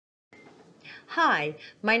Hi,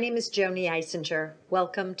 my name is Joanie.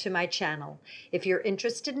 Welcome to my channel. If you're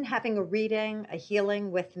interested in having a reading, a healing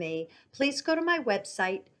with me, please go to my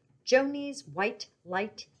website,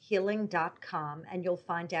 jonieswhitelighealing.com, and you'll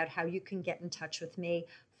find out how you can get in touch with me,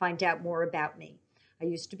 find out more about me. I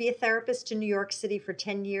used to be a therapist in New York City for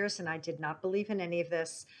 10 years, and I did not believe in any of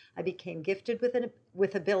this. I became gifted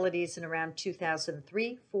with abilities in around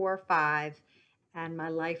 2003, 4, 5, and my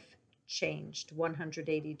life changed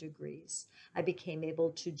 180 degrees. I became able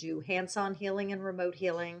to do hands-on healing and remote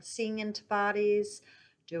healing, seeing into bodies,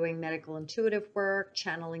 doing medical intuitive work,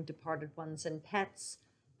 channeling departed ones and pets,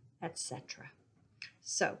 etc.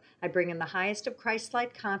 So I bring in the highest of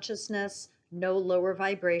Christ-like consciousness, no lower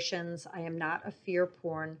vibrations. I am not a fear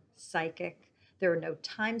porn psychic. There are no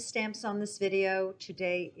timestamps on this video.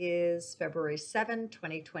 Today is February 7,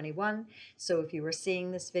 2021. So if you are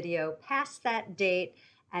seeing this video past that date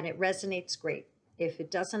and it resonates, great. If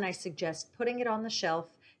it doesn't, I suggest putting it on the shelf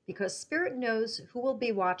because Spirit knows who will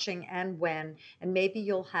be watching and when, and maybe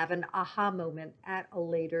you'll have an aha moment at a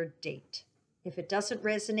later date. If it doesn't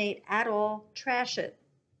resonate at all, trash it.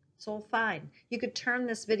 It's all fine. You could turn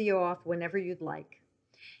this video off whenever you'd like.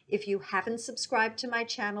 If you haven't subscribed to my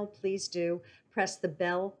channel, please do. Press the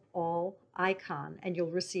bell all icon and you'll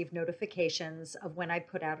receive notifications of when I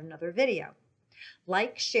put out another video.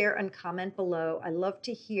 Like, share, and comment below. I love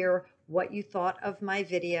to hear what you thought of my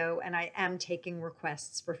video, and I am taking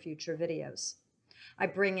requests for future videos. I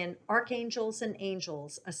bring in archangels and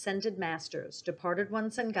angels, ascended masters, departed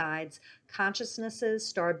ones and guides, consciousnesses,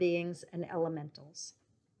 star beings, and elementals.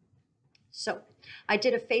 So I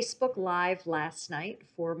did a Facebook Live last night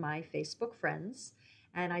for my Facebook friends,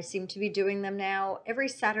 and I seem to be doing them now every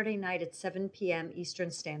Saturday night at 7 p.m.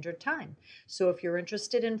 Eastern Standard Time. So if you're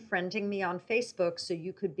interested in friending me on Facebook so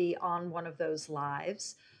you could be on one of those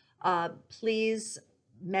lives, please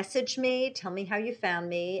message me, tell me how you found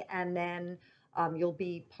me, and then you'll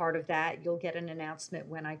be part of that. You'll get an announcement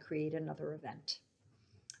when I create another event.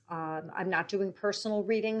 I'm not doing personal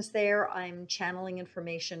readings there. I'm channeling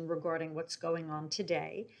information regarding what's going on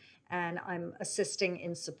today, and I'm assisting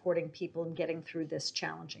in supporting people in getting through this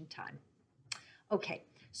challenging time. Okay,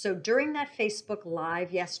 so during that Facebook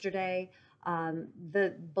Live yesterday,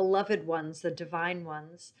 the beloved ones, the divine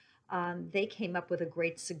ones, they came up with a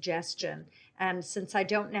great suggestion. And since I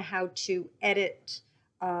don't know how to edit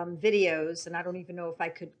videos, and I don't even know if I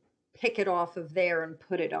could pick it off of there and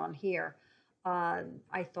put it on here,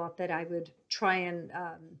 I thought that I would try and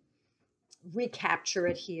recapture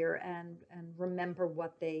it here and remember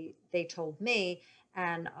what they told me,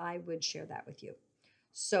 and I would share that with you.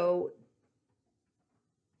 So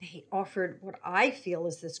they offered what I feel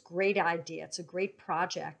is this great idea. It's a great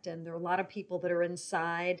project, and there are a lot of people that are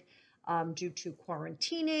inside due to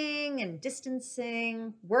quarantining and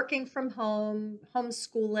distancing, working from home,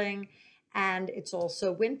 homeschooling, and it's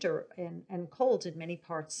also winter and cold in many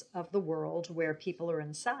parts of the world where people are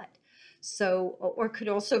inside. So, or could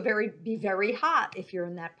also be very hot if you're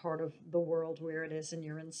in that part of the world where it is and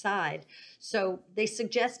you're inside. So they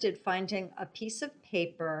suggested finding a piece of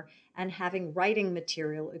paper and having writing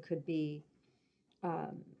material. It could be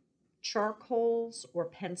charcoals or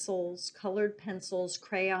pencils, colored pencils,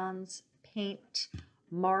 crayons, paint,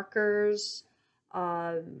 markers,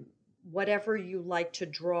 whatever you like to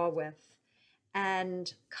draw with,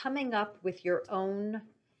 and coming up with your own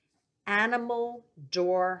animal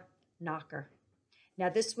door knocker. Now,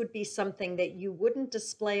 this would be something that you wouldn't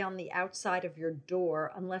display on the outside of your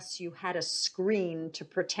door unless you had a screen to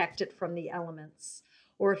protect it from the elements,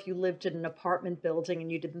 or if you lived in an apartment building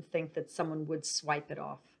and you didn't think that someone would swipe it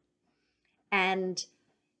off. And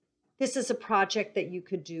this is a project that you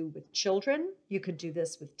could do with children. You could do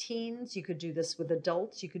this with teens. You could do this with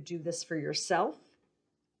adults. You could do this for yourself.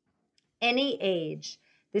 Any age.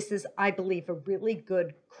 This is, I believe, a really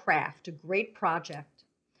good craft, a great project.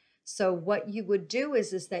 So what you would do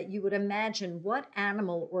is that you would imagine what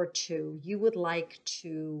animal or two you would like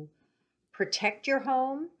to protect your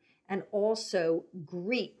home and also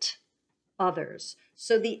greet others.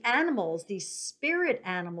 So the animals, these spirit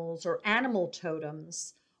animals or animal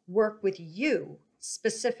totems, work with you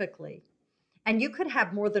specifically. And you could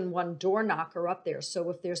have more than one door knocker up there.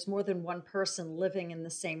 So if there's more than one person living in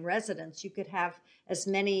the same residence, you could have as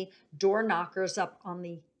many door knockers up on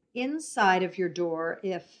the inside of your door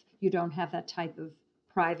if you don't have that type of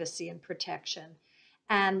privacy and protection,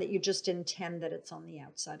 and that you just intend that it's on the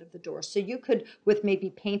outside of the door. So you could, with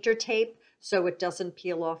maybe painter tape, so it doesn't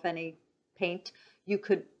peel off any paint, you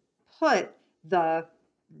could put the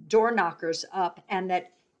door knockers up, and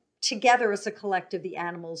that together as a collective, the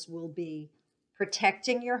animals will be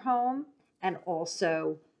protecting your home and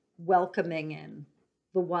also welcoming in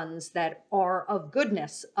the ones that are of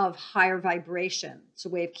goodness, of higher vibration. It's a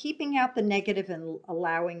way of keeping out the negative and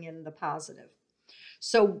allowing in the positive.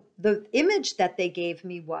 So the image that they gave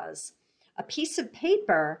me was a piece of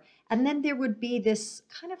paper, and then there would be this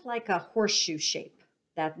kind of like a horseshoe shape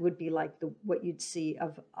that would be like what you'd see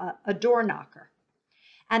of a door knocker.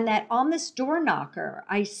 And that on this door knocker,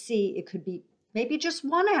 I see it could be maybe just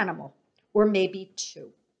one animal or maybe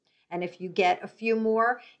two. And if you get a few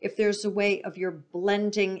more, if there's a way of your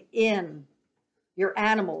blending in your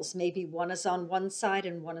animals, maybe one is on one side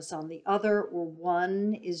and one is on the other, or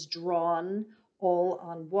one is drawn all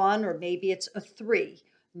on one, or maybe it's a three.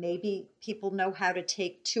 Maybe people know how to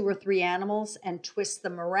take 2 or 3 animals and twist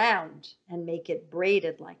them around and make it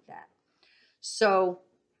braided like that. So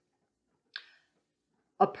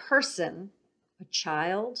a person, a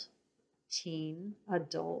child, teen,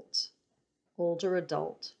 adult, older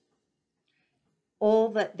adult, all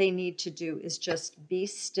that they need to do is just be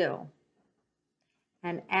still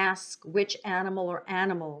and ask which animal or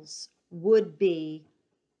animals would be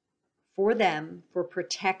for them for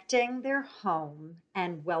protecting their home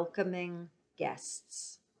and welcoming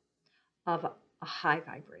guests of a high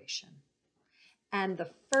vibration. And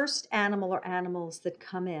the first animal or animals that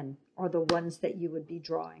come in are the ones that you would be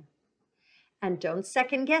drawing. And don't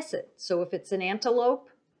second guess it. So if it's an antelope,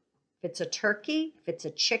 if it's a turkey, if it's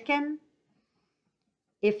a chicken,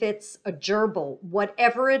 if it's a gerbil,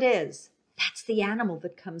 whatever it is, that's the animal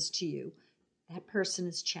that comes to you. That person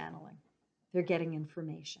is channeling. They're getting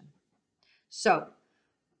information. So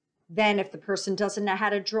then if the person doesn't know how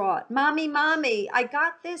to draw it, mommy, I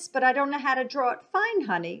got this, but I don't know how to draw it. Fine,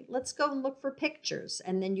 honey, let's go and look for pictures.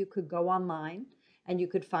 And then you could go online and you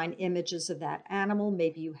could find images of that animal.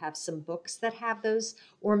 Maybe you have some books that have those,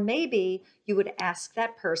 or maybe you would ask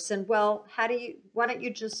that person, well, why don't you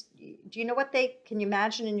just, do you know can you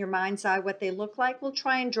imagine in your mind's eye what they look like? We'll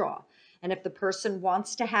try and draw. And if the person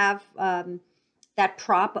wants to have that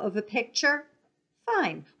prop of a picture,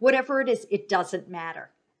 fine. Whatever it is, it doesn't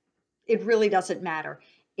matter. It really doesn't matter.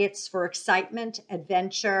 It's for excitement,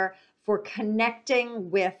 adventure, for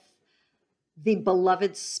connecting with the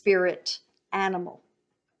beloved spirit animal.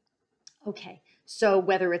 Okay, so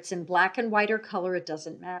whether it's in black and white or color, it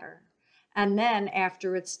doesn't matter. And then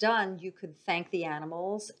after it's done, you could thank the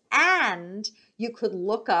animals, and you could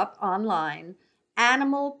look up online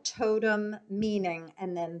animal totem meaning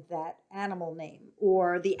and then that animal name,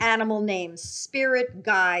 or the animal name spirit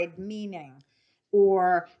guide meaning,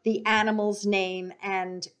 or the animal's name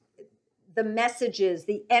and the messages,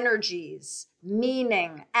 the energies,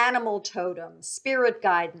 meaning, animal totem, spirit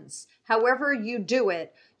guidance. However you do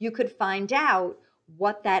it, you could find out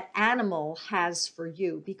what that animal has for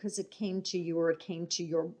you because it came to you or it came to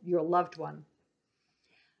your loved one.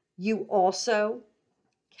 You also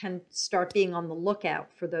can start being on the lookout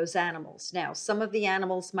for those animals. Now, some of the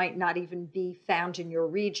animals might not even be found in your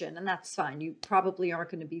region, and that's fine. You probably aren't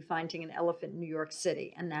going to be finding an elephant in New York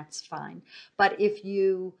City, and that's fine. But if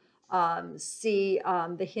you see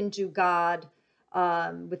the Hindu god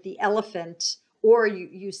with the elephant, or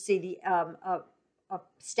you see a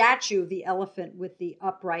statue of the elephant with the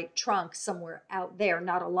upright trunk somewhere out there,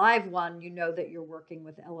 not a live one, you know that you're working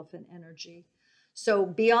with elephant energy. So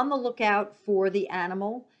be on the lookout for the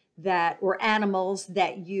animal or animals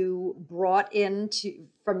that you brought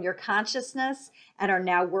from your consciousness and are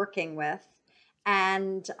now working with.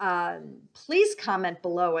 And please comment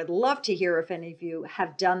below. I'd love to hear if any of you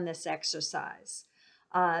have done this exercise.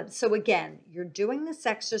 So again, you're doing this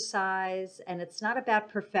exercise and it's not about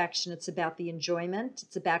perfection. It's about the enjoyment.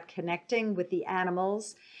 It's about connecting with the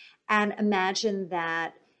animals. And imagine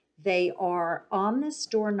that they are on this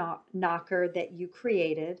door knocker that you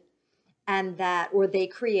created or they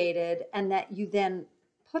created, and that you then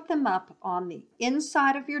put them up on the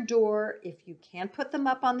inside of your door. If you can't put them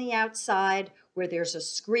up on the outside where there's a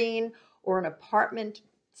screen or an apartment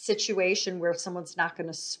situation where someone's not going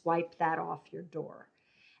to swipe that off your door.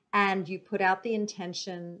 And you put out the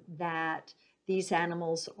intention that these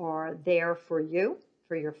animals are there for you,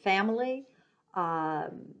 for your family,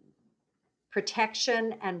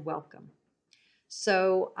 protection and welcome.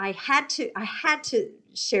 So I had to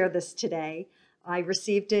share this today. I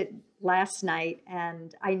received it last night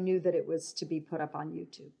and I knew that it was to be put up on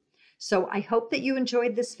YouTube. So I hope that you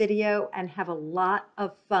enjoyed this video and have a lot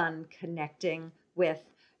of fun connecting with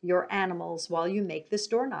your animals while you make this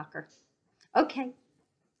door knocker. Okay,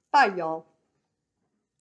 bye y'all.